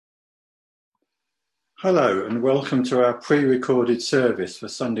Hello and welcome to our pre-recorded service for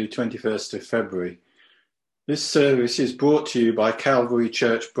Sunday 21st of February. This service is brought to you by Calvary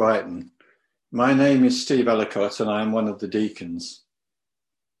Church Brighton. My name is Steve Ellicott and I am one of the deacons.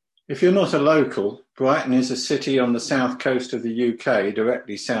 If you're not a local, Brighton is a city on the south coast of the UK,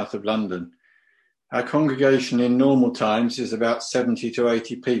 directly south of London. Our congregation in normal times is about 70 to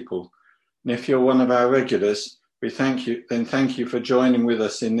 80 people. And if you're one of our regulars, thank you for joining with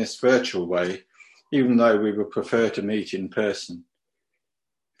us in this virtual way, even though we would prefer to meet in person.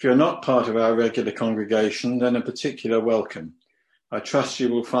 If you're not part of our regular congregation, then a particular welcome. I trust you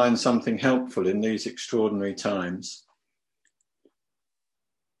will find something helpful in these extraordinary times.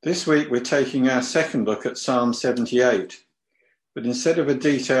 This week we're taking our second look at Psalm 78, but instead of a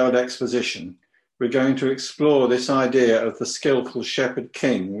detailed exposition, we're going to explore this idea of the skilful shepherd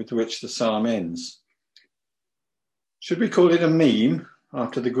king with which the psalm ends. Should we call it a meme,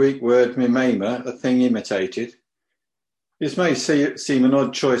 after the Greek word mimema, a thing imitated? This may seem an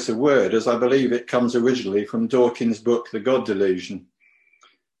odd choice of word, as I believe it comes originally from Dawkins' book, The God Delusion.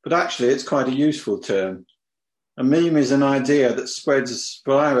 But actually, it's quite a useful term. A meme is an idea that spreads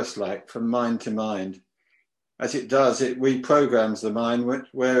virus-like from mind to mind. As it does, it reprograms the mind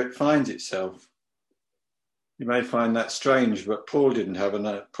where it finds itself. You may find that strange, but Paul didn't have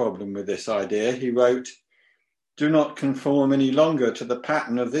a problem with this idea. He wrote, "Do not conform any longer to the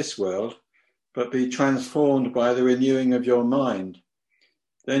pattern of this world, but be transformed by the renewing of your mind.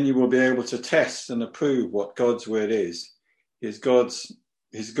 Then you will be able to test and approve what God's word is, his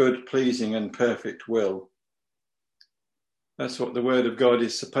good, pleasing and perfect will." That's what the word of God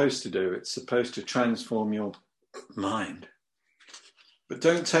is supposed to do. It's supposed to transform your mind. But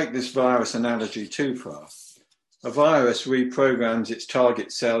don't take this virus analogy too far. A virus reprograms its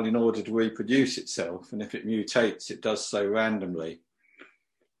target cell in order to reproduce itself, and if it mutates, it does so randomly.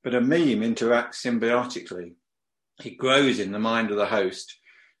 But a meme interacts symbiotically. It grows in the mind of the host,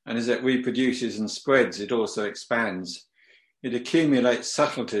 and as it reproduces and spreads, it also expands. It accumulates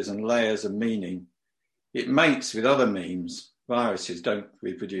subtleties and layers of meaning. It mates with other memes. Viruses don't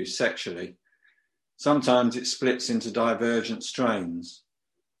reproduce sexually. Sometimes it splits into divergent strains.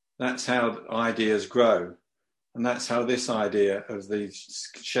 That's how ideas grow. And that's how this idea of the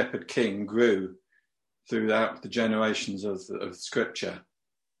shepherd king grew throughout the generations of Scripture.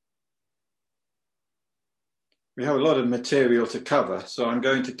 We have a lot of material to cover, so I'm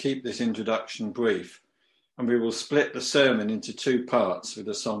going to keep this introduction brief, and we will split the sermon into two parts with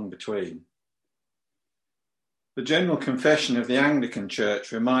a song between. The general confession of the Anglican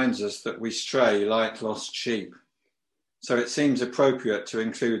Church reminds us that we stray like lost sheep, so it seems appropriate to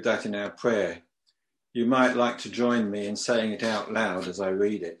include that in our prayer. You might like to join me in saying it out loud as I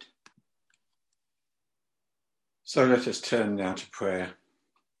read it. So let us turn now to prayer.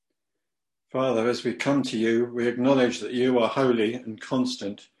 Father, as we come to you, we acknowledge that you are holy and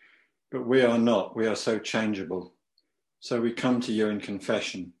constant, but we are not. We are so changeable. So we come to you in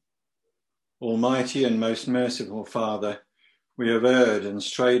confession. Almighty and most merciful Father, we have erred and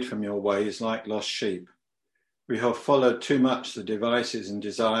strayed from your ways like lost sheep. We have followed too much the devices and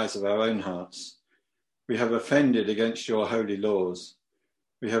desires of our own hearts. We have offended against your holy laws.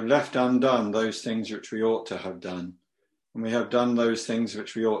 We have left undone those things which we ought to have done, and we have done those things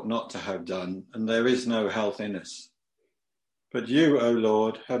which we ought not to have done, and there is no health in us. But you, O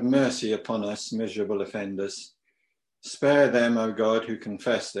Lord, have mercy upon us, miserable offenders. Spare them, O God, who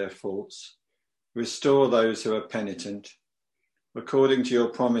confess their faults. Restore those who are penitent, according to your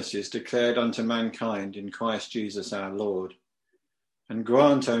promises declared unto mankind in Christ Jesus our Lord. And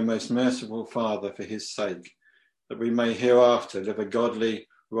grant, O most merciful Father, for his sake, that we may hereafter live a godly,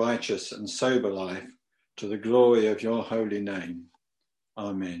 righteous and sober life to the glory of your holy name.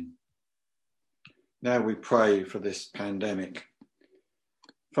 Amen. Now we pray for this pandemic.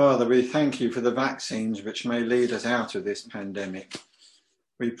 Father, we thank you for the vaccines which may lead us out of this pandemic.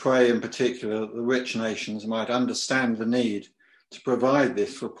 We pray in particular that the rich nations might understand the need to provide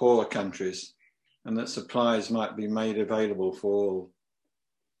this for poorer countries, and that supplies might be made available for all.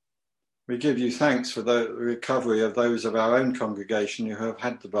 We give you thanks for the recovery of those of our own congregation who have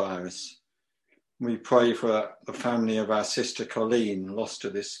had the virus. We pray for the family of our sister Colleen, lost to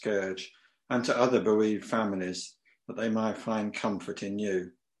this scourge, and to other bereaved families, that they might find comfort in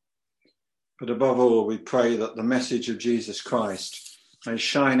you. But above all, we pray that the message of Jesus Christ may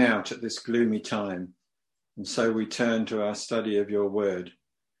shine out at this gloomy time, and so we turn to our study of your word,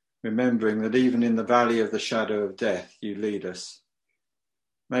 remembering that even in the valley of the shadow of death, you lead us.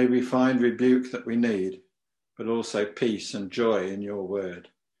 May we find rebuke that we need, but also peace and joy in your word.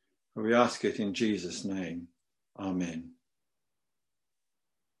 For we ask it in Jesus' name. Amen.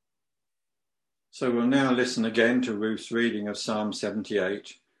 So we'll now listen again to Ruth's reading of Psalm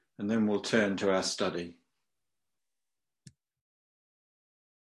 78, and then we'll turn to our study.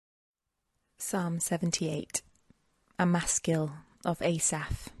 Psalm 78, a maskil of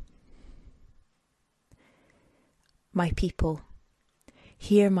Asaph. My people,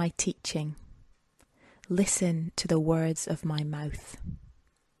 hear my teaching. Listen to the words of my mouth.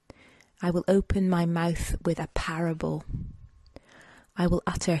 I will open my mouth with a parable. I will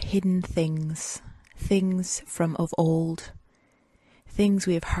utter hidden things, things from of old, things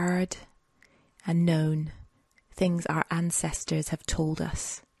we have heard and known, things our ancestors have told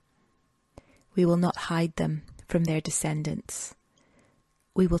us. We will not hide them from their descendants.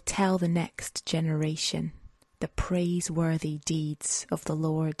 We will tell the next generation the praiseworthy deeds of the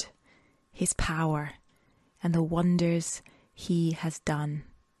Lord, his power, and the wonders he has done.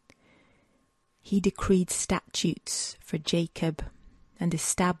 He decreed statutes for Jacob and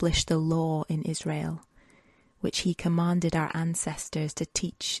established the law in Israel, which he commanded our ancestors to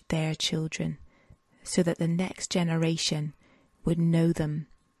teach their children, so that the next generation would know them,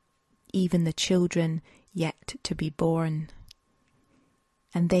 even the children yet to be born.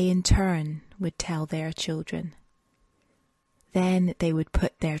 And they in turn would tell their children. Then they would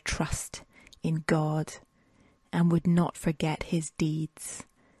put their trust in God and would not forget his deeds,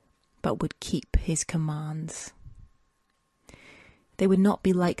 but would keep his commands. They would not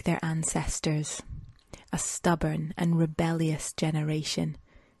be like their ancestors, a stubborn and rebellious generation,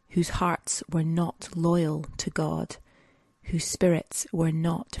 whose hearts were not loyal to God, whose spirits were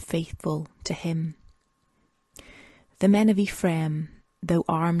not faithful to him. The men of Ephraim, though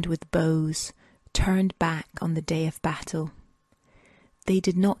armed with bows, turned back on the day of battle. They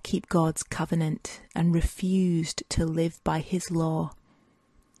did not keep God's covenant and refused to live by his law.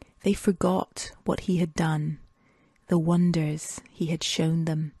 They forgot what he had done, the wonders he had shown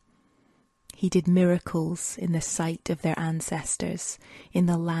them. He did miracles in the sight of their ancestors, in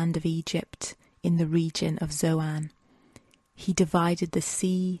the land of Egypt, in the region of Zoan. He divided the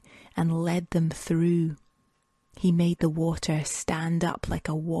sea and led them through. He made the water stand up like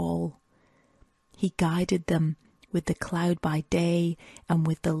a wall. He guided them with the cloud by day and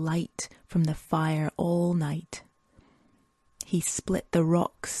with the light from the fire all night. He split the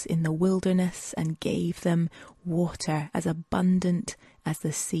rocks in the wilderness and gave them water as abundant as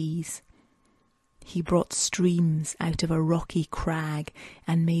the seas. He brought streams out of a rocky crag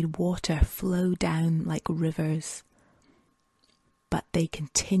and made water flow down like rivers. But they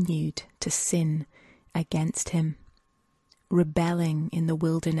continued to sin against him, rebelling in the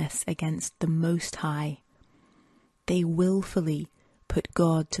wilderness against the Most High. They willfully put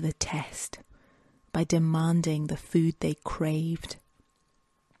God to the test by demanding the food they craved.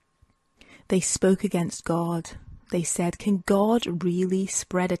 They spoke against God. They said, "Can God really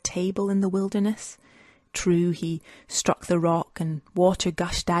spread a table in the wilderness? True, he struck the rock and water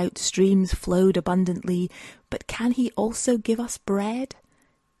gushed out, streams flowed abundantly, but can he also give us bread?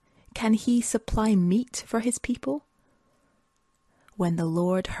 Can he supply meat for his people?" When the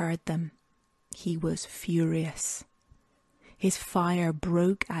Lord heard them, he was furious. His fire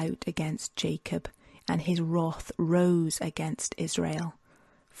broke out against Jacob, and his wrath rose against Israel,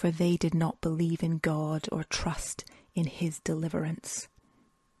 for they did not believe in God or trust in his deliverance.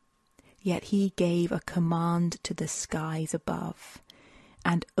 Yet he gave a command to the skies above,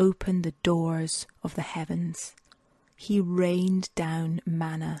 and opened the doors of the heavens. He rained down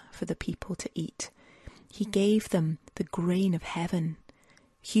manna for the people to eat. He gave them the grain of heaven.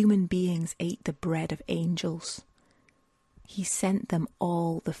 Human beings ate the bread of angels. He sent them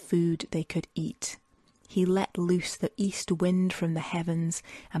all the food they could eat. He let loose the east wind from the heavens,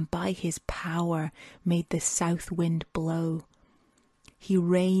 and by his power made the south wind blow. He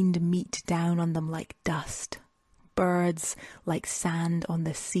rained meat down on them like dust, birds like sand on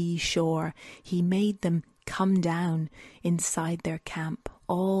the seashore. He made them come down inside their camp,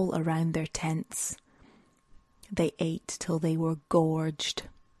 all around their tents. They ate till they were gorged.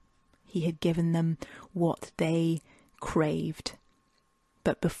 He had given them what they craved.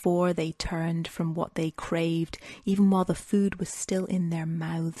 But before they turned from what they craved, even while the food was still in their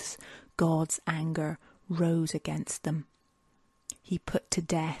mouths, God's anger rose against them. He put to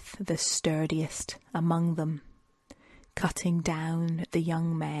death the sturdiest among them, cutting down the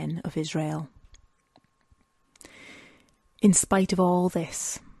young men of Israel. In spite of all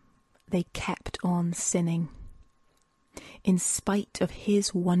this, they kept on sinning. In spite of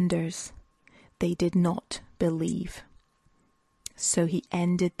his wonders, they did not believe. So he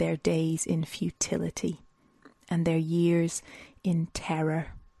ended their days in futility and their years in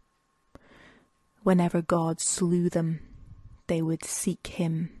terror. Whenever God slew them, they would seek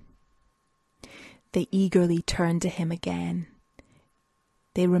him. They eagerly turned to him again.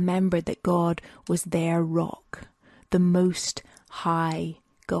 They remembered that God was their rock, the Most High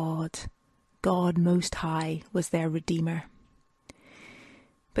God. God Most High was their Redeemer.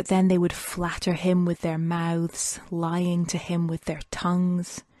 But then they would flatter him with their mouths, lying to him with their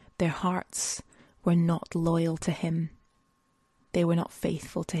tongues. Their hearts were not loyal to him. They were not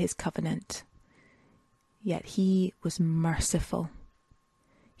faithful to his covenant. Yet he was merciful.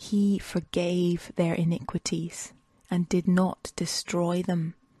 He forgave their iniquities and did not destroy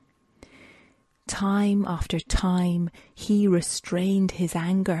them. Time after time he restrained his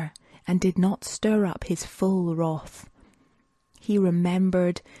anger and did not stir up his full wrath. He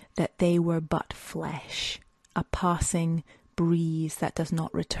remembered that they were but flesh, a passing breeze that does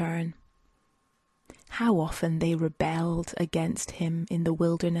not return. How often they rebelled against him in the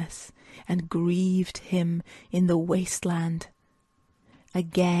wilderness and grieved him in the wasteland.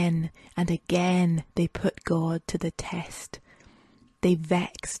 Again and again they put God to the test. They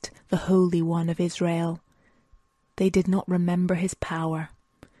vexed the Holy One of Israel. They did not remember his power,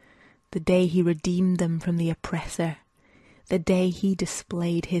 the day he redeemed them from the oppressor, the day he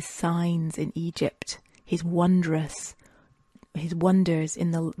displayed his signs in Egypt, his wonders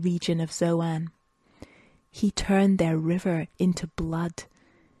in the region of Zoan. He turned their river into blood.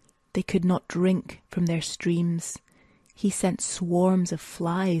 They could not drink from their streams. He sent swarms of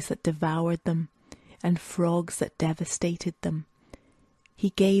flies that devoured them, and frogs that devastated them.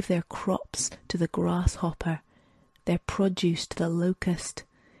 He gave their crops to the grasshopper, their produce to the locust.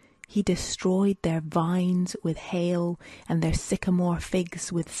 He destroyed their vines with hail, and their sycamore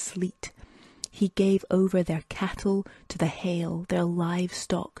figs with sleet. He gave over their cattle to the hail, their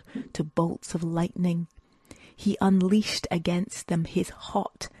livestock to bolts of lightning. He unleashed against them his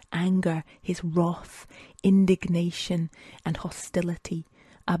hot anger, his wrath, indignation, and hostility,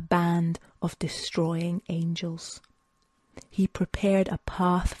 a band of destroying angels. He prepared a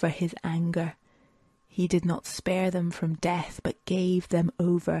path for his anger. He did not spare them from death, but gave them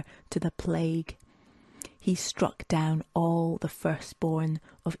over to the plague. He struck down all the firstborn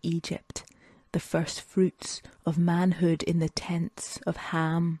of Egypt, the first fruits of manhood in the tents of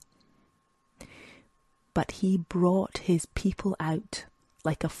Ham. But he brought his people out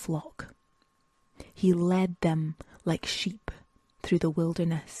like a flock. He led them like sheep through the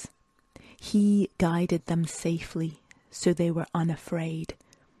wilderness. He guided them safely, so they were unafraid.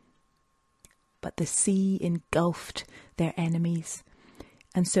 But the sea engulfed their enemies,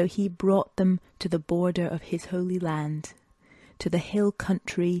 and so he brought them to the border of his holy land, to the hill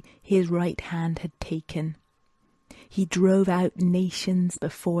country his right hand had taken. He drove out nations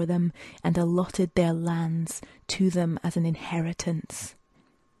before them and allotted their lands to them as an inheritance.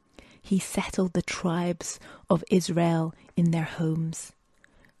 He settled the tribes of Israel in their homes.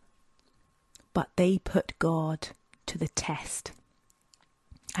 But they put God to the test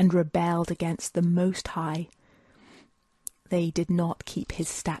and rebelled against the Most High. They did not keep his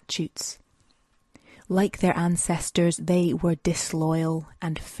statutes. Like their ancestors, they were disloyal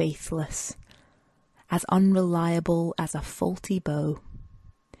and faithless, as unreliable as a faulty bow.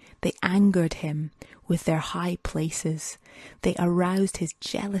 They angered him with their high places. They aroused his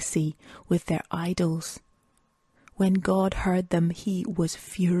jealousy with their idols. When God heard them, he was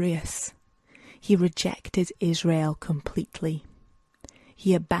furious. He rejected Israel completely.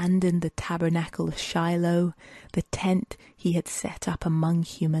 He abandoned the tabernacle of Shiloh, the tent he had set up among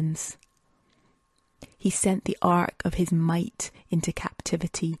humans. He sent the ark of his might into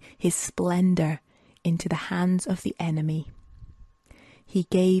captivity, his splendour into the hands of the enemy. He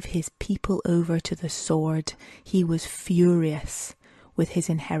gave his people over to the sword. He was furious with his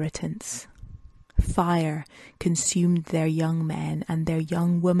inheritance. Fire consumed their young men, and their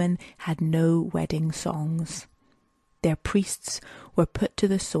young women had no wedding songs. Their priests were put to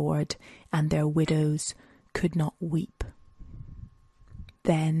the sword, and their widows could not weep.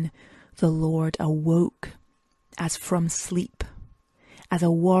 Then the Lord awoke as from sleep, as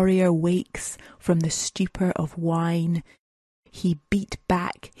a warrior wakes from the stupor of wine. He beat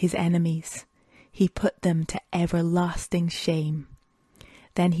back his enemies. He put them to everlasting shame.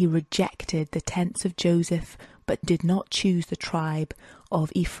 Then he rejected the tents of Joseph, but did not choose the tribe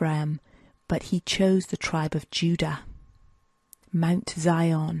of Ephraim, but he chose the tribe of Judah, Mount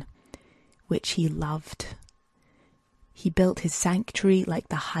Zion, which he loved. He built his sanctuary like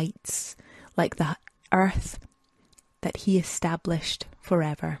the heights, like the earth that he established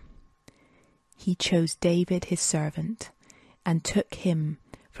forever. He chose David his servant, and took him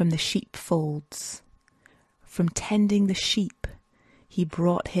from the sheepfolds. From tending the sheep, he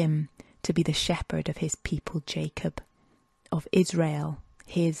brought him to be the shepherd of his people Jacob, of Israel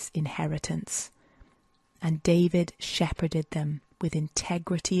his inheritance. And David shepherded them with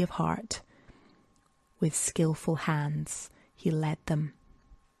integrity of heart. With skilful hands he led them.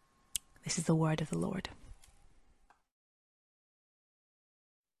 This is the word of the Lord.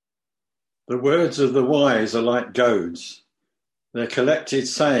 The words of the wise are like goads, their collected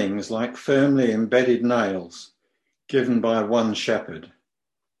sayings like firmly embedded nails given by one shepherd.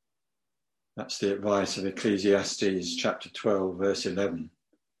 That's the advice of Ecclesiastes chapter 12, verse 11.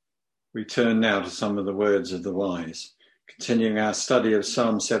 We turn now to some of the words of the wise. Continuing our study of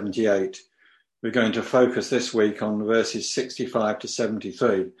Psalm 78, we're going to focus this week on verses 65 to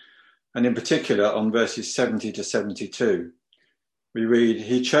 73, and in particular on verses 70 to 72. We read,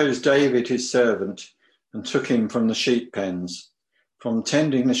 "He chose David his servant and took him from the sheep pens. From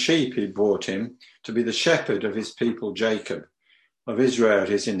tending the sheep he brought him to be the shepherd of his people Jacob, of Israel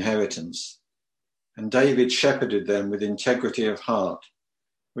his inheritance. And David shepherded them with integrity of heart.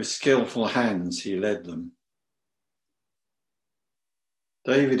 With skillful hands he led them."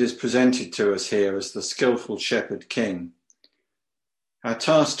 David is presented to us here as the skillful shepherd king. Our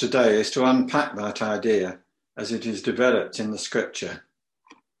task today is to unpack that idea as it is developed in the scripture.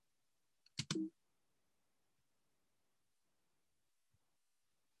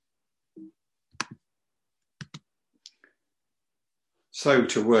 So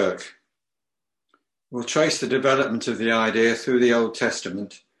to work. We'll trace the development of the idea through the Old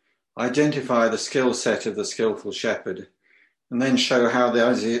Testament, identify the skill set of the skillful shepherd, and then show how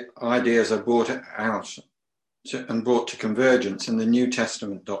the ideas are brought out and brought to convergence in the New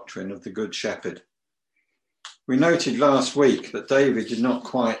Testament doctrine of the Good Shepherd. We noted last week that David did not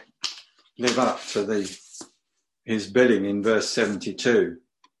quite live up to his billing in verse 72.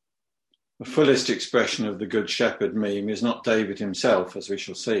 The fullest expression of the Good Shepherd meme is not David himself, as we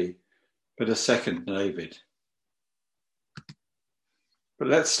shall see, but a second David. But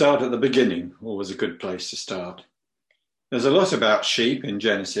let's start at the beginning, always a good place to start. There's a lot about sheep in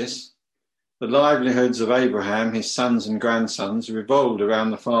Genesis. The livelihoods of Abraham, his sons and grandsons, revolved around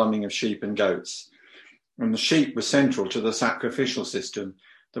the farming of sheep and goats, and the sheep were central to the sacrificial system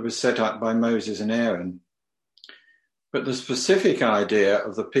that was set up by Moses and Aaron. But the specific idea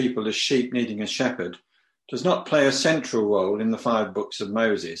of the people as sheep needing a shepherd does not play a central role in the 5 books of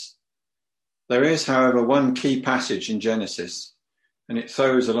Moses. There is, however, one key passage in Genesis, and it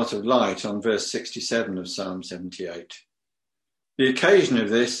throws a lot of light on verse 67 of Psalm 78. The occasion of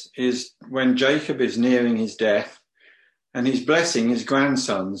this is when Jacob is nearing his death and he's blessing his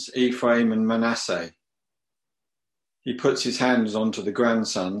grandsons, Ephraim and Manasseh. He puts his hands onto the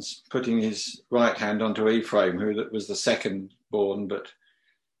grandsons, putting his right hand onto Ephraim, who was the second born, but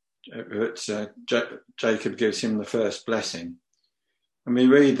Jacob gives him the first blessing. And we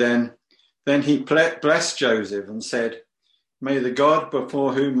read then he blessed Joseph and said, "May the God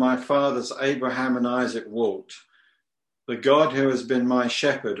before whom my fathers Abraham and Isaac walked, the God who has been my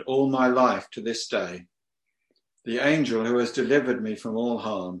shepherd all my life to this day, the angel who has delivered me from all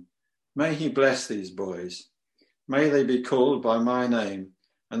harm, may he bless these boys. May they be called by my name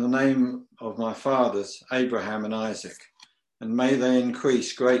and the name of my fathers Abraham and Isaac, and may they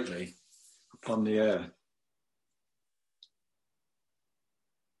increase greatly upon the earth."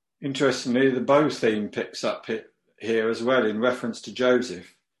 Interestingly, the bow theme picks up here as well in reference to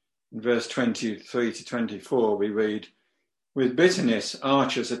Joseph. In verse 23 to 24, we read, "With bitterness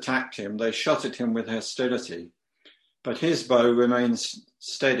archers attacked him, they shot at him with hostility. But his bow remains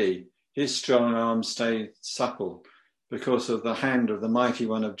steady, his strong arm stayed supple, because of the hand of the mighty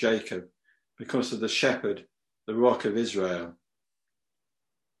one of Jacob, because of the shepherd, the rock of Israel."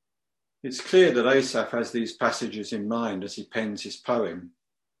 It's clear that Asaph has these passages in mind as he pens his poem.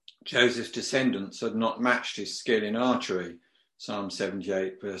 Joseph's descendants had not matched his skill in archery, Psalm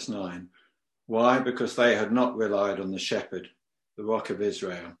 78, verse 9. Why? Because they had not relied on the shepherd, the rock of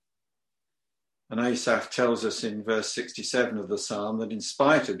Israel. And Asaph tells us in verse 67 of the psalm that in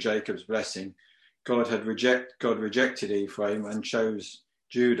spite of Jacob's blessing, God rejected Ephraim and chose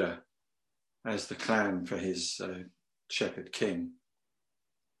Judah as the clan for his shepherd king.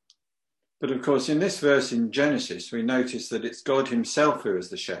 But of course, in this verse in Genesis, we notice that it's God himself who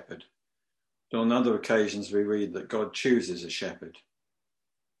is the shepherd. But on other occasions, we read that God chooses a shepherd.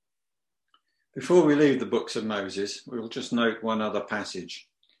 Before we leave the books of Moses, we'll just note one other passage.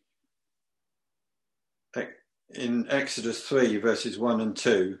 In Exodus 3, verses 1 and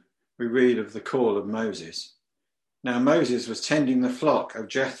 2, we read of the call of Moses. "Now Moses was tending the flock of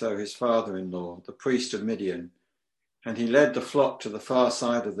Jethro, his father-in-law, the priest of Midian, and he led the flock to the far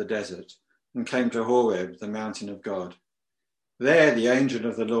side of the desert and came to Horeb, the mountain of God. There the angel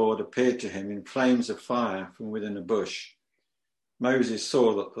of the Lord appeared to him in flames of fire from within a bush. Moses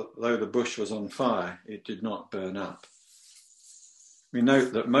saw that though the bush was on fire, it did not burn up. We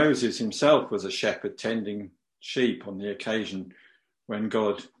note that Moses himself was a shepherd tending sheep on the occasion when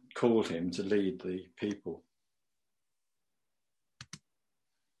God called him to lead the people.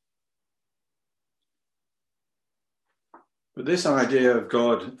 But this idea of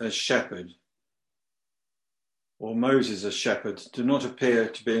God as shepherd, or Moses as shepherd, do not appear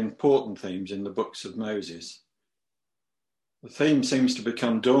to be important themes in the books of Moses. The theme seems to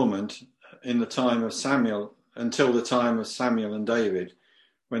become dormant in the time of Samuel, until the time of Samuel and David,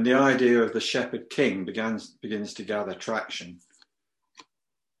 when the idea of the shepherd king begins to gather traction.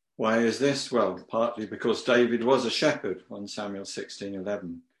 Why is this? Well, partly because David was a shepherd, 1 Samuel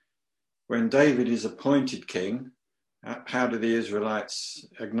 16:11. When David is appointed king, how do the Israelites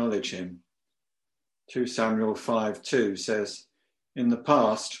acknowledge him? 2 Samuel 5:2 says, "In the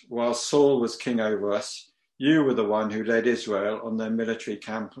past, while Saul was king over us, you were the one who led Israel on their military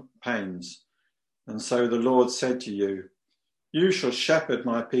campaigns. And so the Lord said to you, you shall shepherd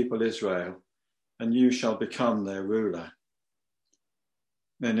my people Israel, and you shall become their ruler."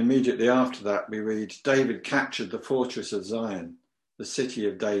 Then immediately after that, we read, David captured the fortress of Zion, the city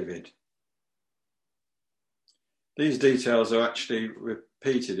of David. These details are actually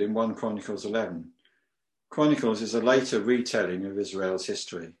repeated in 1 Chronicles 11. Chronicles is a later retelling of Israel's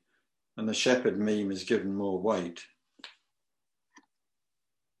history, and the shepherd meme is given more weight.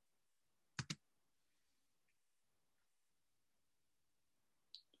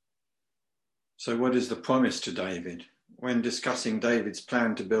 So what is the promise to David? When discussing David's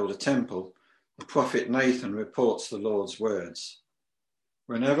plan to build a temple, the prophet Nathan reports the Lord's words.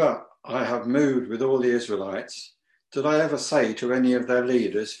 "Whenever I have moved with all the Israelites, did I ever say to any of their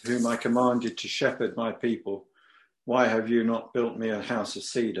leaders, whom I commanded to shepherd my people, why have you not built me a house of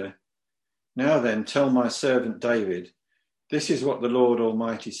cedar? Now then, tell my servant David, this is what the Lord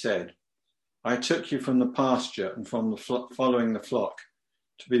Almighty said. I took you from the pasture and from following the flock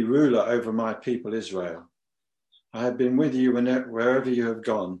to be ruler over my people Israel. I have been with you wherever you have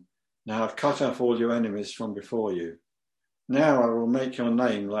gone. Now I've cut off all your enemies from before you. Now I will make your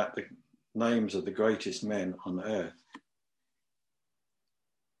name like the names of the greatest men on earth."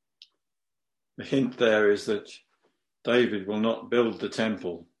 The hint there is that David will not build the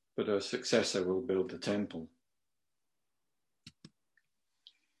temple, but a successor will build the temple.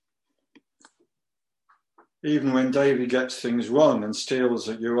 Even when David gets things wrong and steals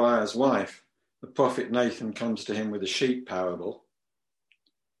Uriah's wife, the prophet Nathan comes to him with a sheep parable.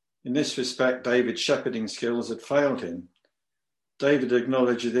 In this respect, David's shepherding skills had failed him. David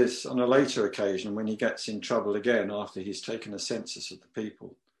acknowledged this on a later occasion when he gets in trouble again after he's taken a census of the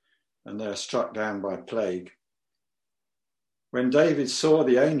people and they're struck down by plague. When David saw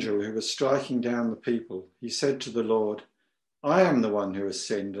the angel who was striking down the people, he said to the Lord, "I am the one who has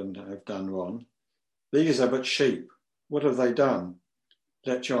sinned and have done wrong. These are but sheep. What have they done?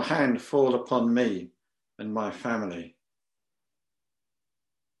 Let your hand fall upon me and my family."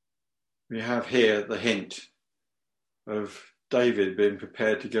 We have here the hint of David being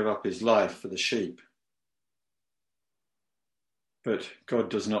prepared to give up his life for the sheep. But God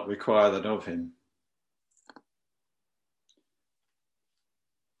does not require that of him.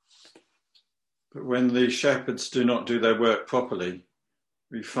 But when the shepherds do not do their work properly,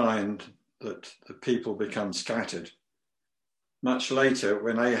 we find that the people become scattered. Much later,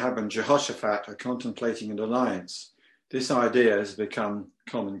 when Ahab and Jehoshaphat are contemplating an alliance, this idea has become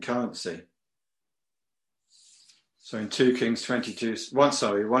common currency. So in 1 Kings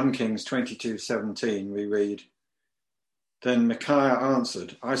 22:17, we read, "Then Micaiah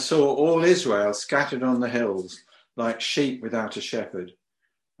answered, I saw all Israel scattered on the hills, like sheep without a shepherd.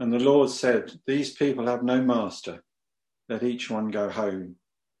 And the Lord said, these people have no master. Let each one go home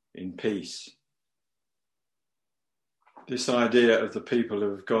in peace." This idea of the people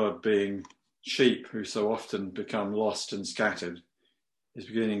of God being sheep who so often become lost and scattered is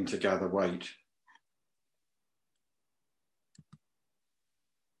beginning to gather weight.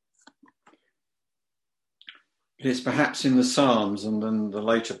 It is perhaps in the Psalms and then the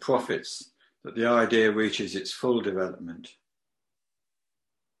later prophets that the idea reaches its full development.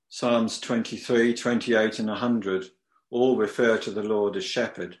 Psalms 23, 28 and 100 all refer to the Lord as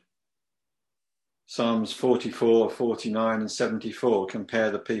shepherd. Psalms 44, 49 and 74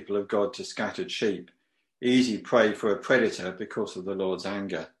 compare the people of God to scattered sheep, easy prey for a predator because of the Lord's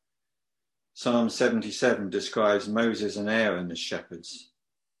anger. Psalm 77 describes Moses and Aaron as shepherds.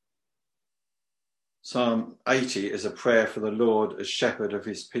 Psalm 80 is a prayer for the Lord as shepherd of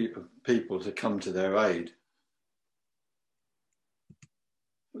his people to come to their aid.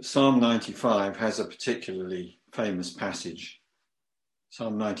 Psalm 95 has a particularly famous passage.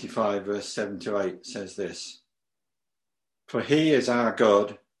 Psalm 95, verse 7 to 8 says this: "For he is our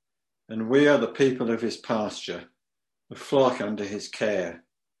God, and we are the people of his pasture, the flock under his care.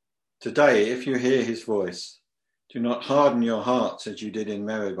 Today, if you hear his voice, do not harden your hearts as you did in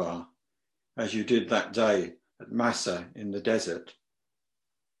Meribah, as you did that day at Massa in the desert."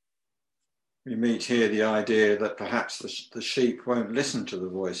 We meet here the idea that perhaps the sheep won't listen to the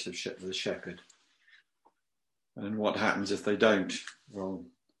voice of the shepherd. And what happens if they don't? Well,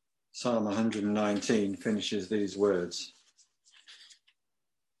 Psalm 119 finishes these words.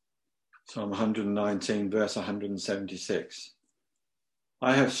 Psalm 119, verse 176.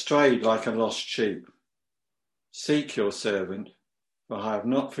 "I have strayed like a lost sheep. Seek your servant, for I have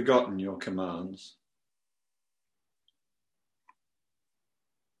not forgotten your commands."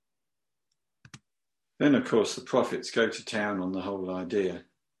 Then, of course, the prophets go to town on the whole idea.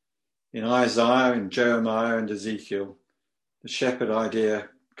 In Isaiah and Jeremiah and Ezekiel, the shepherd idea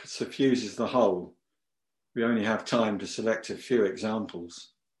suffuses the whole. We only have time to select a few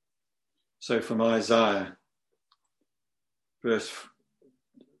examples. So from Isaiah,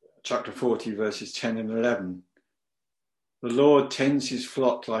 chapter 40, verses 10 and 11, "The Lord tends his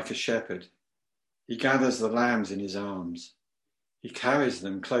flock like a shepherd. He gathers the lambs in his arms. He carries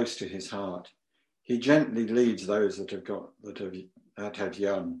them close to his heart. He gently leads those that have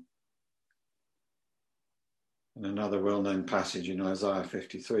young." And another well-known passage in Isaiah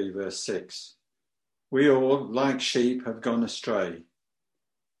 53, verse 6. "We all, like sheep, have gone astray.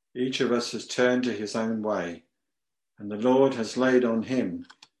 Each of us has turned to his own way, and the Lord has laid on him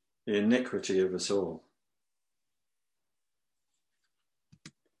the iniquity of us all."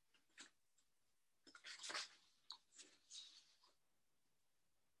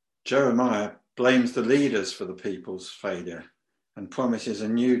 Jeremiah blames the leaders for the people's failure and promises a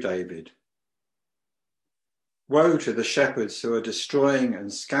new David. "Woe to the shepherds who are destroying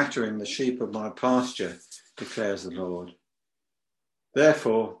and scattering the sheep of my pasture, declares the Lord.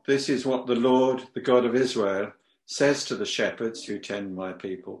 Therefore, this is what the Lord, the God of Israel, says to the shepherds who tend my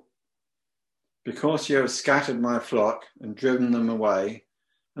people. Because you have scattered my flock and driven them away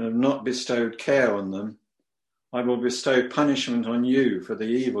and have not bestowed care on them, I will bestow punishment on you for the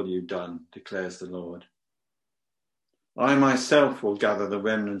evil you've done, declares the Lord. I myself will gather the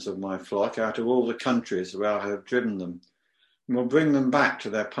remnants of my flock out of all the countries where I have driven them, and will bring them back to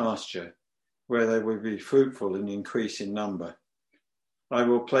their pasture, where they will be fruitful and increase in number. I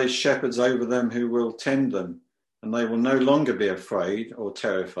will place shepherds over them who will tend them, and they will no longer be afraid or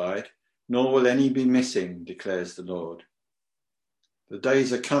terrified, nor will any be missing, declares the Lord. The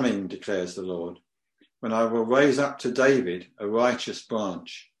days are coming, declares the Lord, when I will raise up to David a righteous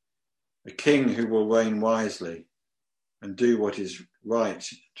branch, a king who will reign wisely and do what is right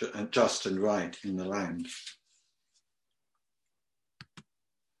and just and right in the land.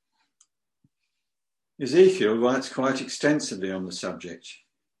 Ezekiel writes quite extensively on the subject.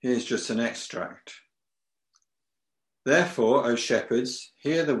 Here's just an extract. Therefore, O shepherds,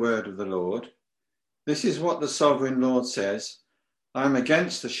 hear the word of the Lord. This is what the sovereign Lord says. I am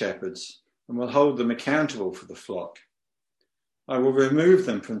against the shepherds and will hold them accountable for the flock. I will remove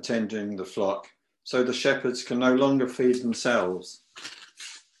them from tending the flock so the shepherds can no longer feed themselves.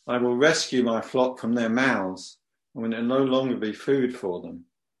 I will rescue my flock from their mouths and will no longer be food for them.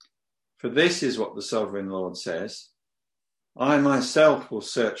 For this is what the sovereign Lord says. I myself will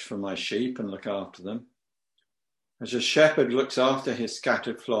search for my sheep and look after them. As a shepherd looks after his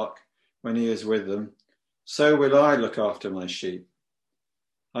scattered flock when he is with them, so will I look after my sheep.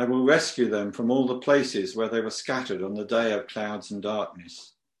 I will rescue them from all the places where they were scattered on the day of clouds and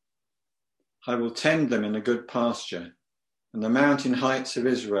darkness. I will tend them in a good pasture, and the mountain heights of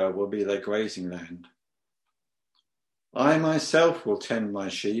Israel will be their grazing land. I myself will tend my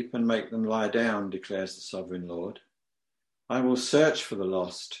sheep and make them lie down, declares the sovereign Lord. I will search for the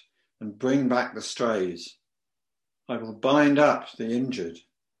lost and bring back the strays. I will bind up the injured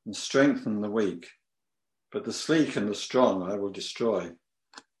and strengthen the weak, but the sleek and the strong I will destroy.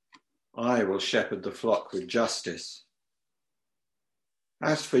 I will shepherd the flock with justice.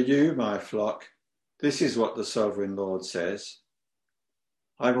 As for you, my flock, this is what the sovereign Lord says.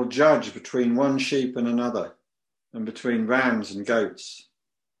 I will judge between one sheep and another, and between rams and goats.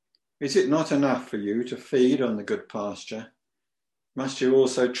 Is it not enough for you to feed on the good pasture? Must you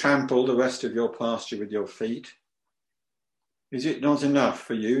also trample the rest of your pasture with your feet? Is it not enough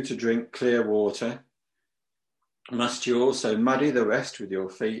for you to drink clear water? Must you also muddy the rest with your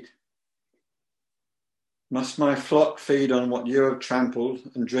feet? Must my flock feed on what you have trampled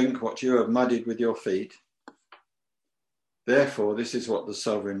and drink what you have muddied with your feet? Therefore, this is what the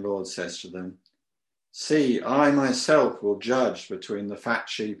sovereign Lord says to them. See, I myself will judge between the fat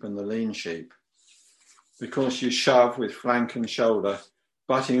sheep and the lean sheep. Because you shove with flank and shoulder,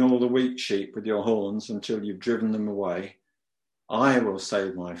 butting all the weak sheep with your horns until you've driven them away, I will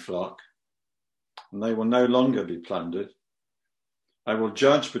save my flock, and they will no longer be plundered. I will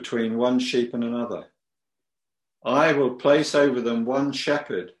judge between one sheep and another. I will place over them one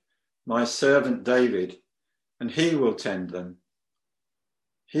shepherd, my servant David, and he will tend them.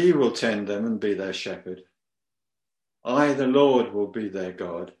 He will tend them and be their shepherd. I, the Lord, will be their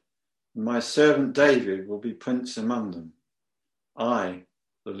God, and my servant David will be prince among them. I,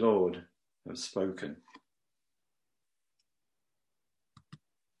 the Lord, have spoken.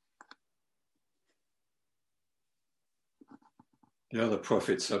 The other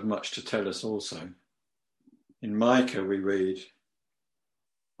prophets have much to tell us also. In Micah we read,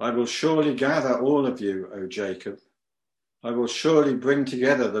 I will surely gather all of you, O Jacob. I will surely bring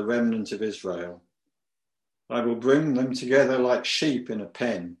together the remnant of Israel. I will bring them together like sheep in a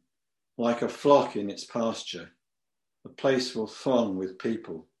pen, like a flock in its pasture. The place will throng with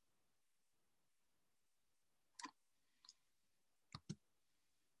people.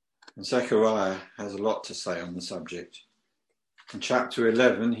 And Zechariah has a lot to say on the subject. In chapter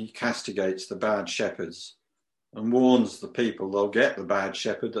 11, he castigates the bad shepherds and warns the people they'll get the bad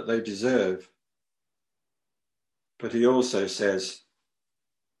shepherd that they deserve. But he also says,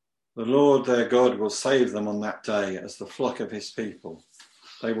 the Lord their God will save them on that day as the flock of his people.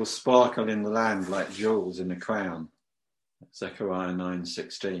 They will sparkle in the land like jewels in a crown. Zechariah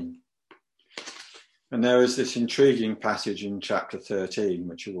 9:16. And there is this intriguing passage in chapter 13,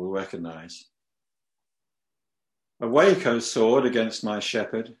 which you will recognise. Awake, O sword, against my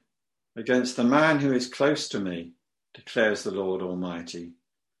shepherd, against the man who is close to me, declares the Lord Almighty.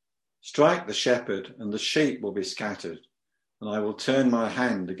 Strike the shepherd, and the sheep will be scattered, and I will turn my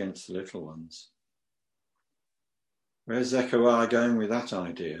hand against the little ones. Where's Zechariah going with that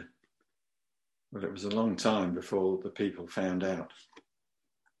idea? Well, it was a long time before the people found out.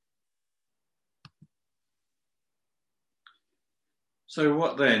 So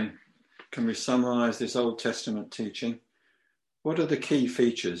what then? Can we summarise this Old Testament teaching? What are the key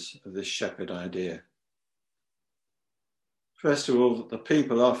features of this shepherd idea? First of all, the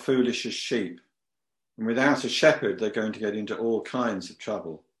people are foolish as sheep, and without a shepherd, they're going to get into all kinds of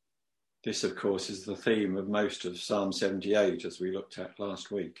trouble. This, of course, is the theme of most of Psalm 78, as we looked at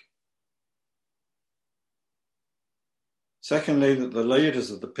last week. Secondly, that the leaders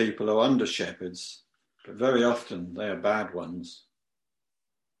of the people are under shepherds, but very often they are bad ones.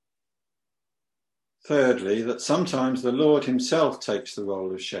 Thirdly, that sometimes the Lord himself takes the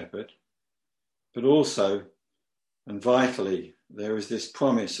role of shepherd, but also, and vitally, there is this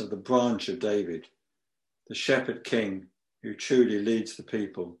promise of the branch of David, the shepherd king who truly leads the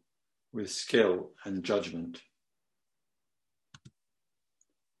people with skill and judgment.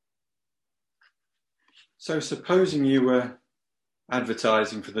 So supposing you were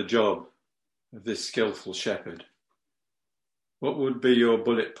advertising for the job of this skillful shepherd, what would be your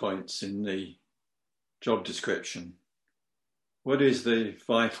bullet points in the job description? What is the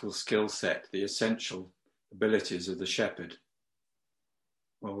vital skill set, the essential abilities of the shepherd?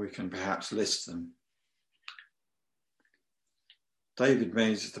 Well, we can perhaps list them. David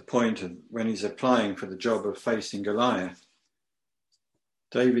makes the point of when he's applying for the job of facing Goliath.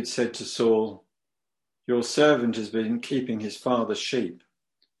 David said to Saul, your servant has been keeping his father's sheep.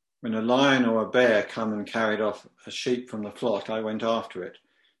 When a lion or a bear come and carried off a sheep from the flock, I went after it,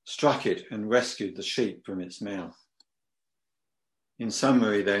 struck it and rescued the sheep from its mouth. In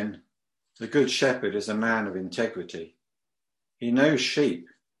summary then, the good shepherd is a man of integrity. He knows sheep.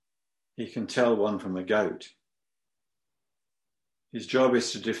 He can tell one from a goat. His job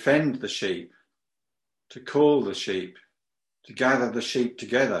is to defend the sheep, to call the sheep, to gather the sheep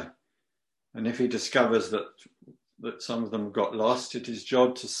together. And if he discovers that some of them got lost, it is his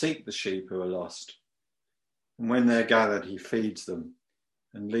job to seek the sheep who are lost. And when they're gathered, he feeds them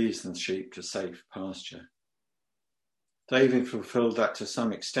and leads the sheep to safe pasture. David fulfilled that to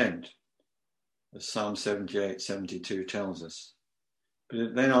some extent, as Psalm 78:72 tells us.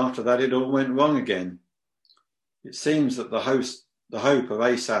 But then after that, it all went wrong again. It seems that the hope of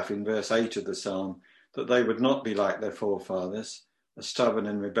Asaph in verse 8 of the psalm, that they would not be like their forefathers, a stubborn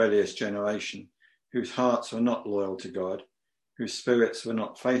and rebellious generation, whose hearts were not loyal to God, whose spirits were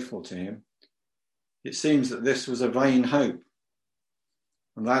not faithful to him. It seems that this was a vain hope.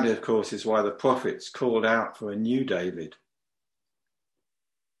 And that, of course, is why the prophets called out for a new David.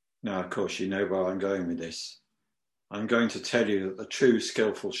 Now, of course, you know where I'm going with this. I'm going to tell you that the true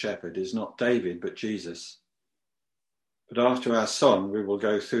skillful shepherd is not David, but Jesus. But after our song, we will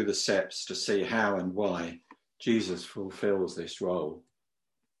go through the steps to see how and why Jesus fulfills this role.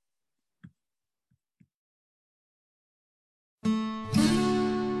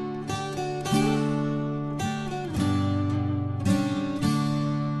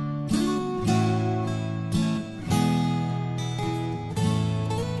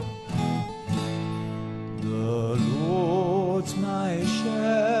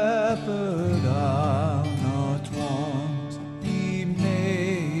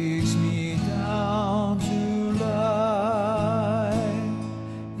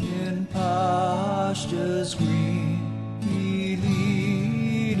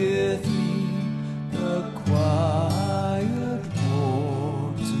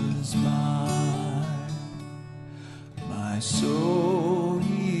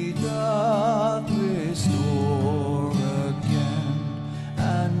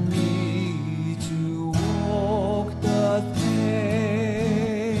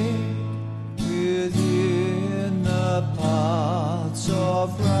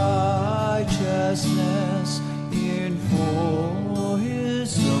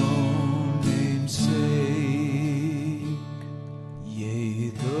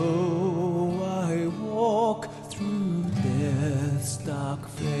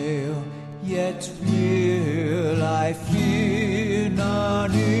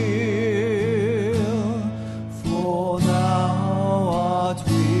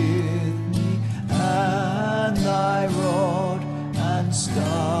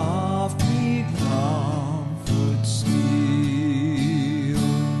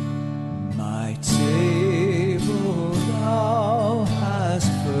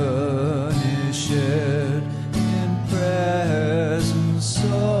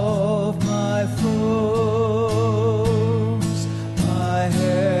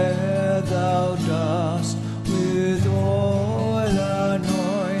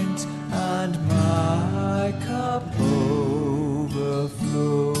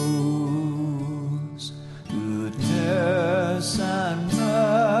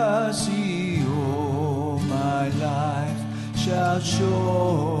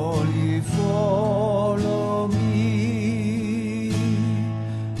 Surely follow me,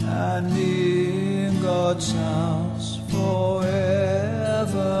 and in God's house forevermore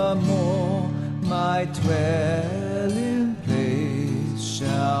my dwelling place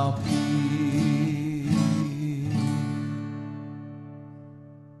shall be.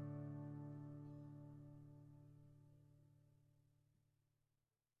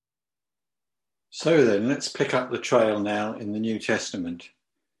 So then, let's pick up the trail now in the New Testament.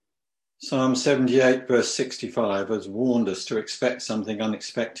 Psalm 78 verse 65 has warned us to expect something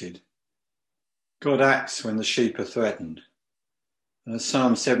unexpected. God acts when the sheep are threatened. And as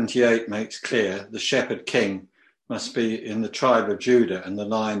Psalm 78 makes clear, the shepherd king must be in the tribe of Judah and the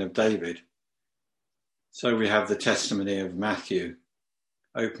line of David. So we have the testimony of Matthew,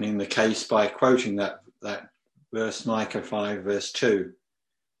 opening the case by quoting that verse, Micah 5 verse 2.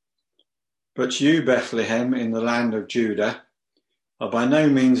 But you, Bethlehem, in the land of Judah, are by no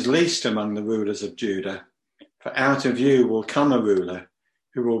means least among the rulers of Judah, for out of you will come a ruler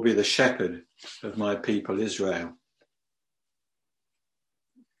who will be the shepherd of my people Israel.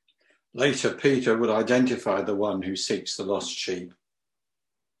 Later, Peter would identify the one who seeks the lost sheep.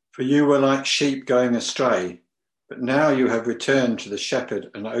 For you were like sheep going astray, but now you have returned to the shepherd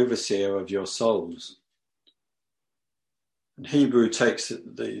and overseer of your souls. And Hebrew takes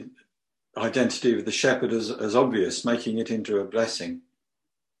the identity of the shepherd as obvious, making it into a blessing.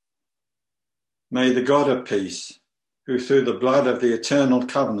 May the God of peace, who through the blood of the eternal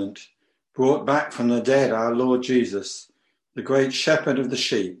covenant brought back from the dead our Lord Jesus, the great shepherd of the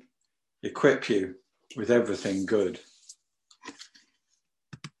sheep, equip you with everything good.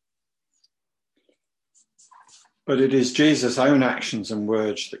 But it is Jesus' own actions and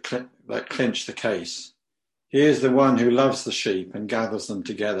words that clinch the case. He is the one who loves the sheep and gathers them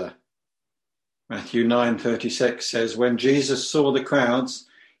together. Matthew 9:36 says, when Jesus saw the crowds,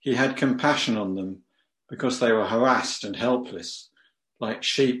 he had compassion on them because they were harassed and helpless, like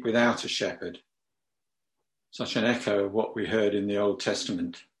sheep without a shepherd. Such an echo of what we heard in the Old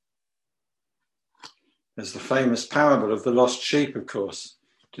Testament. There's the famous parable of the lost sheep, of course.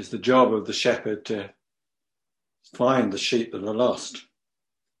 It is the job of the shepherd to find the sheep that are lost.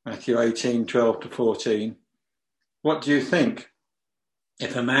 Matthew 18:12-14. What do you think?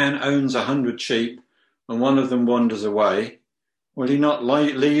 If a man owns 100 sheep and one of them wanders away, will he not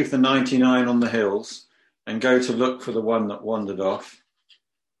leave the 99 on the hills and go to look for the one that wandered off?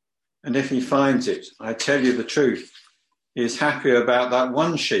 And if he finds it, I tell you the truth, he is happier about that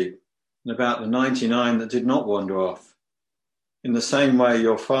one sheep than about the 99 that did not wander off. In the same way,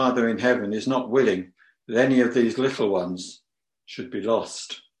 your Father in heaven is not willing that any of these little ones should be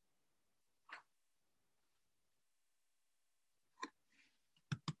lost.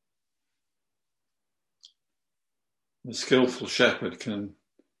 The skilful shepherd can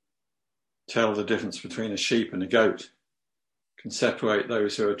tell the difference between a sheep and a goat, can separate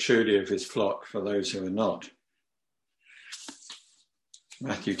those who are truly of his flock from those who are not.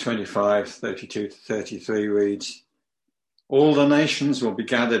 Matthew 25:32-33 reads, "All the nations will be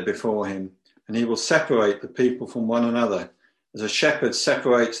gathered before him, and he will separate the people from one another, as a shepherd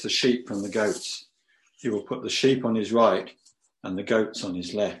separates the sheep from the goats. He will put the sheep on his right and the goats on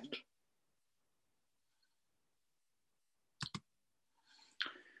his left."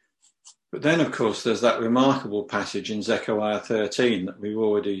 But then, of course, there's that remarkable passage in Zechariah 13 that we've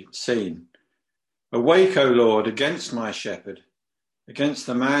already seen. "Awake, O Lord, against my shepherd, against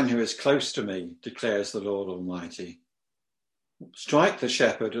the man who is close to me, declares the Lord Almighty. Strike the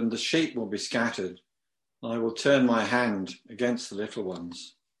shepherd and the sheep will be scattered, and I will turn my hand against the little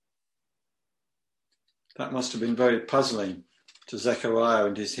ones." That must have been very puzzling to Zechariah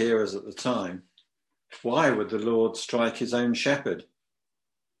and his hearers at the time. Why would the Lord strike his own shepherd?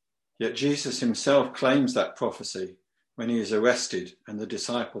 Yet Jesus himself claims that prophecy when he is arrested and the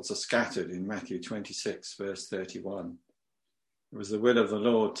disciples are scattered in Matthew 26, verse 31. It was the will of the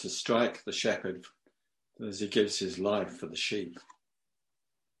Lord to strike the shepherd as he gives his life for the sheep.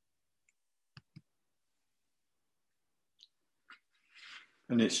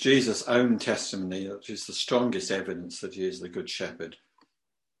 And it's Jesus' own testimony that is the strongest evidence that he is the good shepherd.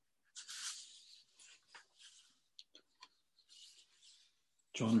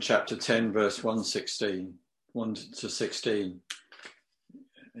 John chapter 10, verse 1 to 16,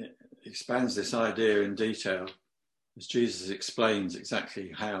 it expands this idea in detail as Jesus explains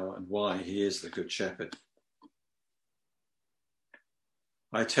exactly how and why he is the good shepherd.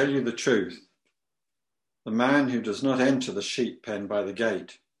 "I tell you the truth, the man who does not enter the sheep pen by the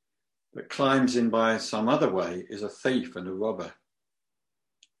gate, but climbs in by some other way is a thief and a robber.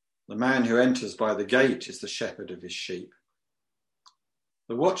 The man who enters by the gate is the shepherd of his sheep.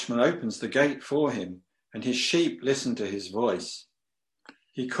 The watchman opens the gate for him, and his sheep listen to his voice.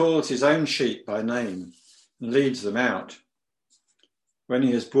 He calls his own sheep by name and leads them out. When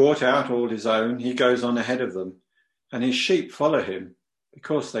he has brought out all his own, he goes on ahead of them, and his sheep follow him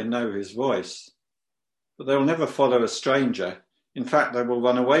because they know his voice. But they will never follow a stranger. In fact, they will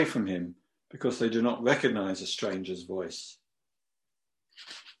run away from him because they do not recognize a stranger's voice."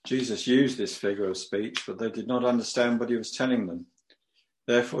 Jesus used this figure of speech, but they did not understand what he was telling them.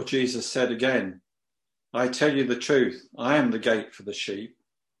 Therefore, Jesus said again, "I tell you the truth, I am the gate for the sheep.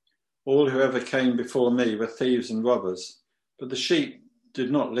 All who ever came before me were thieves and robbers, but the sheep did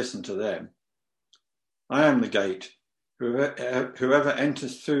not listen to them. I am the gate. Whoever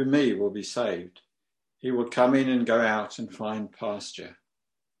enters through me will be saved. He will come in and go out and find pasture.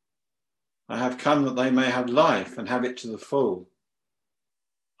 I have come that they may have life and have it to the full.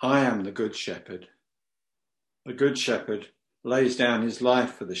 I am the good shepherd. The good shepherd lays down his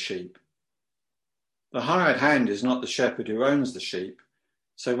life for the sheep. The hired hand is not the shepherd who owns the sheep,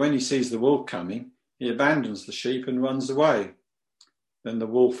 so when he sees the wolf coming, he abandons the sheep and runs away. Then the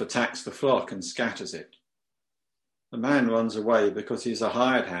wolf attacks the flock and scatters it. The man runs away because he is a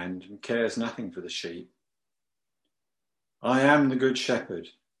hired hand and cares nothing for the sheep. I am the good shepherd.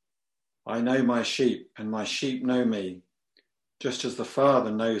 I know my sheep, and my sheep know me, just as the Father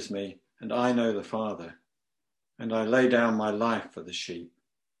knows me, and I know the Father, and I lay down my life for the sheep.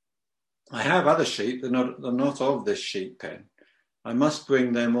 I have other sheep that are not of this sheep pen. I must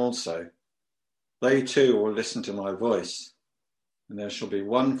bring them also. They too will listen to my voice, and there shall be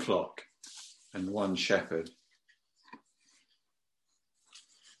one flock and one shepherd."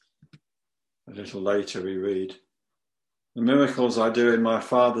 A little later we read, "The miracles I do in my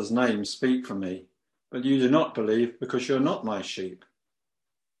Father's name speak for me, but you do not believe because you're not my sheep.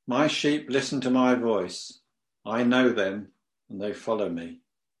 My sheep listen to my voice. I know them and they follow me."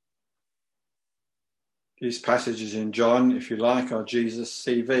 These passages in John, if you like, are Jesus'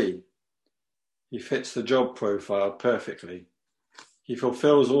 CV. He fits the job profile perfectly. He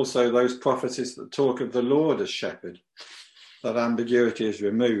fulfills also those prophecies that talk of the Lord as shepherd. That ambiguity is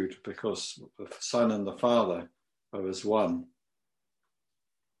removed because the Son and the Father are as one.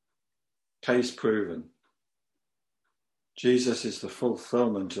 Case proven. Jesus is the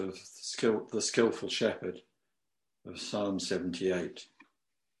fulfillment of the skillful shepherd of Psalm 78.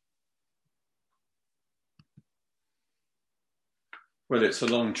 Well, it's a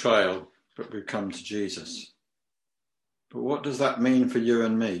long trail, but we've come to Jesus. But what does that mean for you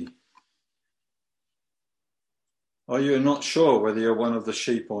and me? Are you not sure whether you're one of the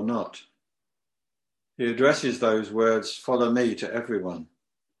sheep or not? He addresses those words, follow me, to everyone.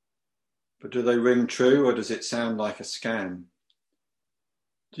 But do they ring true, or does it sound like a scam?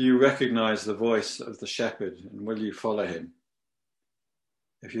 Do you recognize the voice of the shepherd, and will you follow him?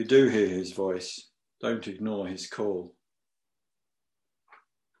 If you do hear his voice, don't ignore his call.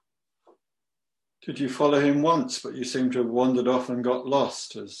 Did you follow him once, but you seem to have wandered off and got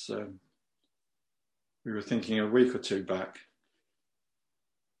lost, as we were thinking a week or two back?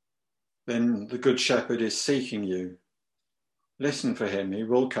 Then the Good Shepherd is seeking you. Listen for him, he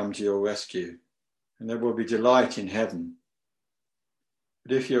will come to your rescue, and there will be delight in heaven.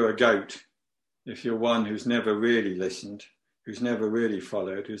 But if you're a goat, if you're one who's never really listened, who's never really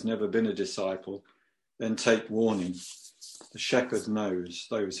followed, who's never been a disciple, then take warning. The shepherd knows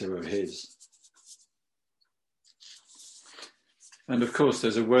those who are his. And of course,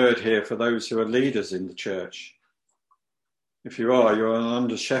 there's a word here for those who are leaders in the church. If you are, you're an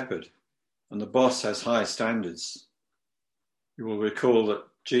under shepherd, and the boss has high standards. You will recall that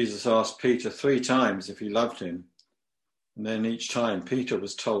Jesus asked Peter 3 times if he loved him, and then each time Peter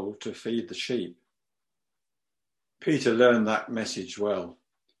was told to feed the sheep. Peter learned that message well.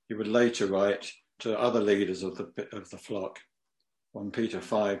 He would later write to other leaders of the flock, 1 Peter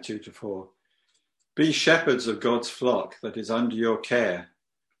 5, 2-4. Be shepherds of God's flock that is under your care,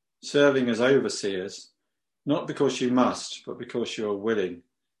 serving as overseers, not because you must, but because you are willing,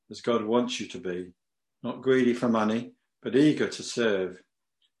 as God wants you to be, not greedy for money, but eager to serve,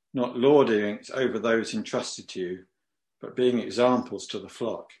 not lording it over those entrusted to you, but being examples to the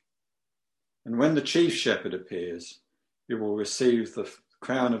flock. And when the chief shepherd appears, you will receive the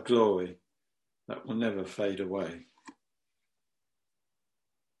crown of glory that will never fade away.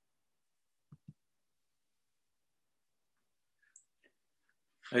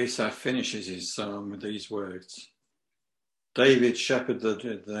 Asaph finishes his psalm with these words. David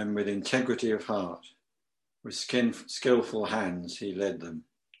shepherded them with integrity of heart. With skillful hands he led them.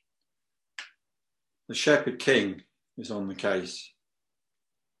 The shepherd king is on the case.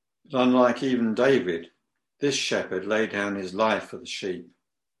 But unlike even David, this shepherd laid down his life for the sheep.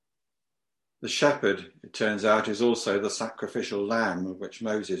 The shepherd, it turns out, is also the sacrificial lamb of which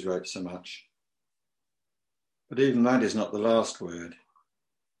Moses wrote so much. But even that is not the last word.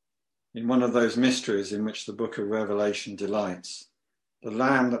 In one of those mysteries in which the book of Revelation delights, the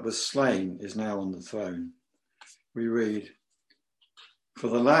lamb that was slain is now on the throne. We read, for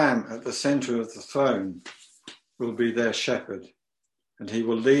the lamb at the centre of the throne will be their shepherd, and he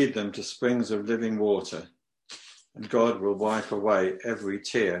will lead them to springs of living water, and God will wipe away every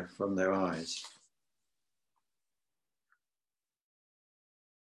tear from their eyes.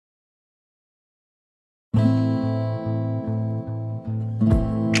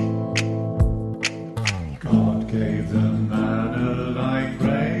 God gave them manna like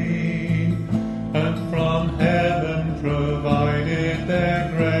rain, and from heaven provided their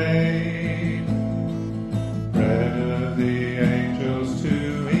grain. Bread of the angels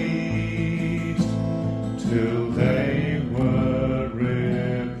to eat, till they were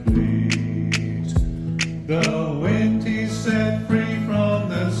replete. The wind he set free from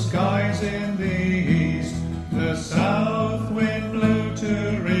the skies in the east, the south wind blew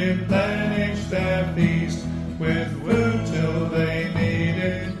to replenish their feast, with wood till they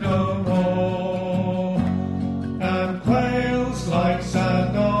needed no more, and quails like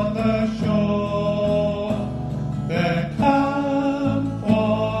sand on the shore. Their camp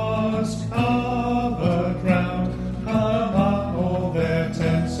was covered round among all their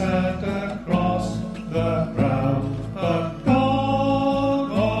tents and across the ground. But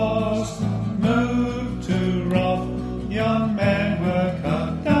God was moved to wrath, young men were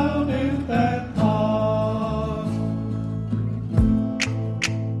cut down in their path.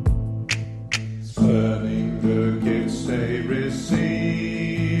 Spurning the gifts they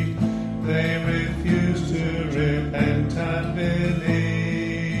received, they refused to repent and believe,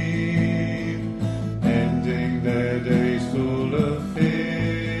 ending their days full of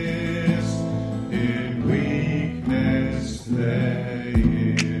fears, in weakness their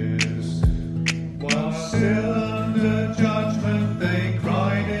years. While still under judgment they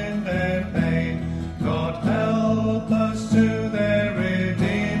cried in their pain, God help us to their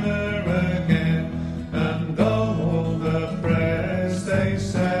Redeemer again. And though all the prayers they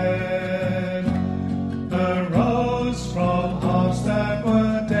said arose from hearts that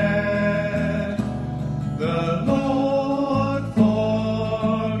were dead, the Lord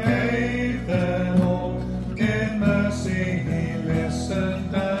forgave them all. In mercy he listened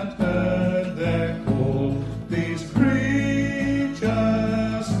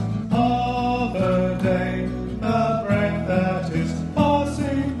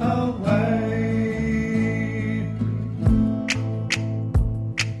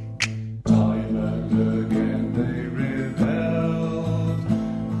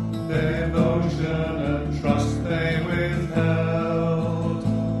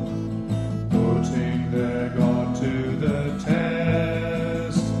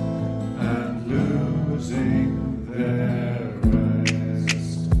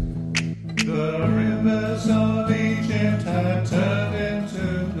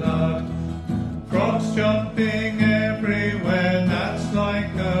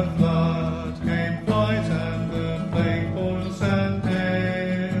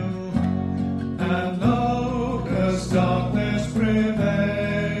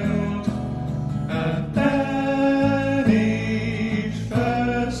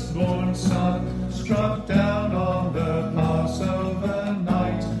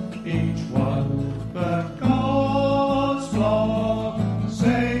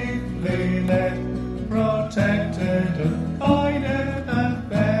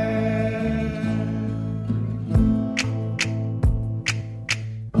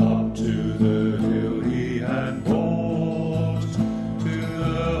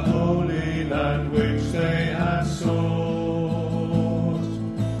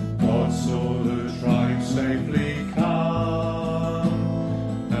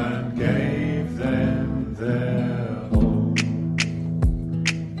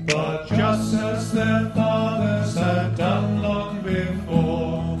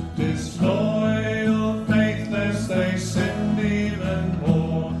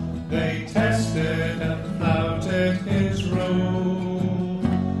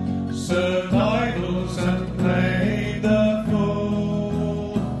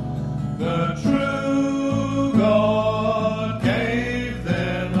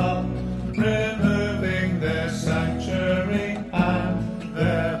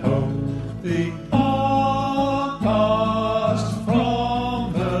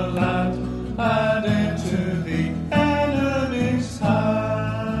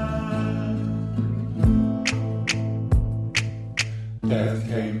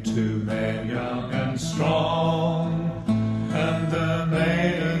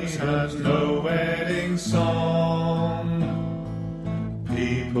and no wedding song,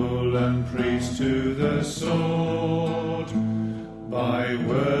 people and priests to the sword, by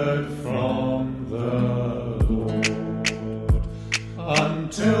word from the Lord.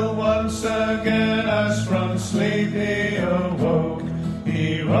 Until once again, as from sleep he awoke,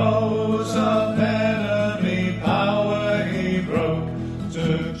 he rose up, enemy power he broke,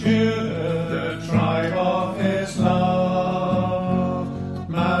 to Judah the tribe of his love,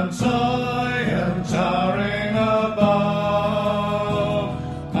 Mount Zion towering above,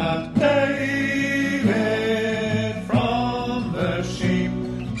 and David from the sheep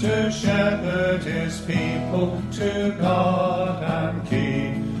to shepherd his people, to God and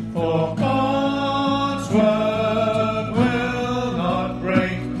keep. For God's word will not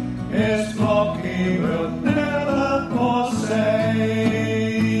break, his flock he will never forsake.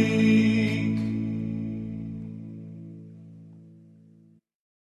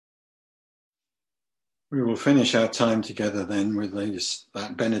 We will finish our time together then with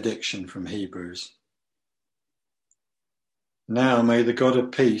that benediction from Hebrews. Now may the God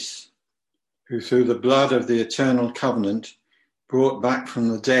of peace, who through the blood of the eternal covenant brought back from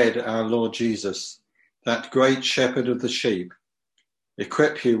the dead our Lord Jesus, that great shepherd of the sheep,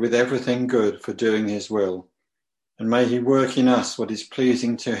 equip you with everything good for doing his will, and may he work in us what is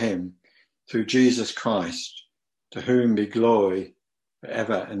pleasing to him, through Jesus Christ, to whom be glory for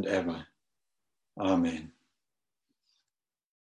ever and ever. Amen.